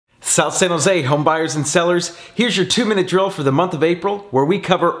South San Jose home buyers and sellers, here's your 2-minute drill for the month of April, where we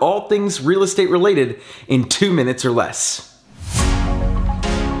cover all things real estate related in 2 minutes or less.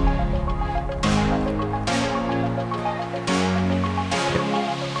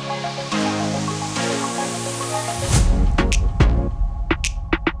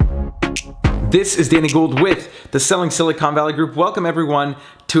 This is Danny Gould with the Selling Silicon Valley Group. Welcome everyone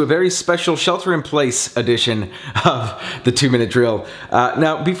to a very special shelter-in-place edition of the 2-minute drill.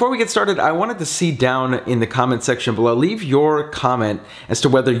 Now, before we get started, I wanted to see down in the comment section below, leave your comment as to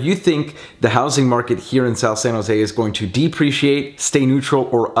whether you think the housing market here in South San Jose is going to depreciate, stay neutral,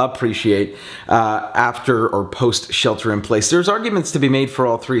 or appreciate after or post shelter-in-place. There's arguments to be made for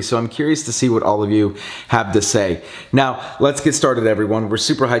all three, so I'm curious to see what all of you have to say. Now, let's get started, everyone. We're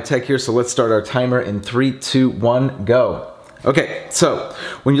super high-tech here, so let's start our timer in 3, 2, 1, go. Okay, so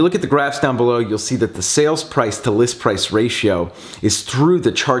when you look at the graphs down below, you'll see that the sales price to list price ratio is through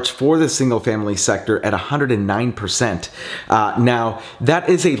the charts for the single family sector at 109%. Now, that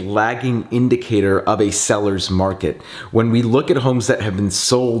is a lagging indicator of a seller's market. When we look at homes that have been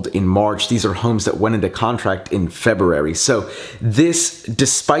sold in March, these are homes that went into contract in February. So this,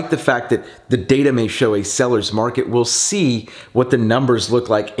 despite the fact that the data may show a seller's market, we'll see what the numbers look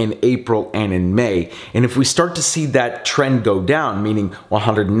like in April and in May. And if we start to see that trend go down, meaning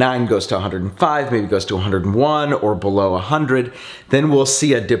 109 goes to 105, maybe goes to 101 or below 100, then we'll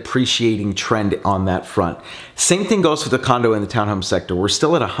see a depreciating trend on that front. Same thing goes for the condo and the townhome sector. We're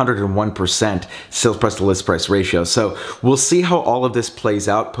still at 101% sales price to list price ratio. So we'll see how all of this plays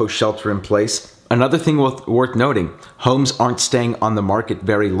out post shelter in place. Another thing worth noting, homes aren't staying on the market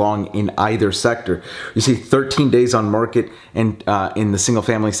very long in either sector. You see 13 days on market and in the single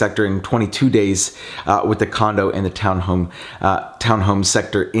family sector and 22 days with the condo and the townhome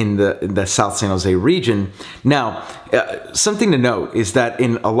sector in the South San Jose region. Now, something to note is that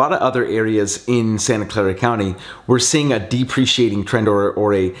in a lot of other areas in Santa Clara County, we're seeing a depreciating trend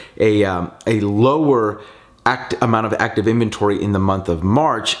or a lower amount of active inventory in the month of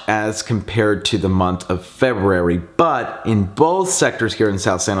March as compared to the month of February. But in both sectors here in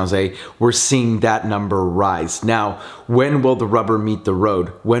South San Jose, we're seeing that number rise. Now, when will the rubber meet the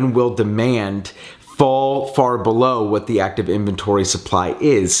road? When will demand fall far below what the active inventory supply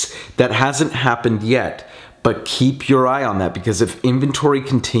is? That hasn't happened yet. But keep your eye on that, because if inventory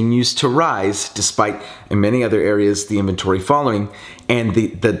continues to rise, despite in many other areas the inventory falling, and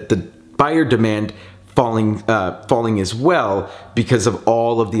the buyer demand falling as well because of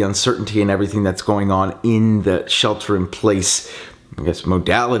all of the uncertainty and everything that's going on in the shelter-in-place, I guess,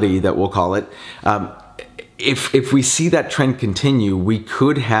 modality that we'll call it. If we see that trend continue, we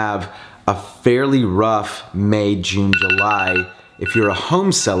could have a fairly rough May, June, July if you're a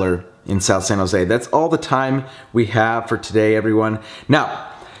home seller in South San Jose. That's all the time we have for today, everyone. Now,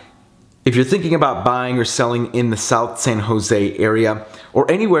 if you're thinking about buying or selling in the South San Jose area or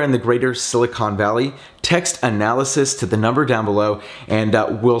anywhere in the greater Silicon Valley, text analysis to the number down below and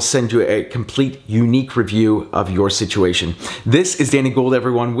we'll send you a complete, unique review of your situation. This is Danny Gould,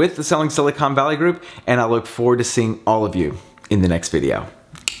 everyone, with the Selling Silicon Valley Group, and I look forward to seeing all of you in the next video.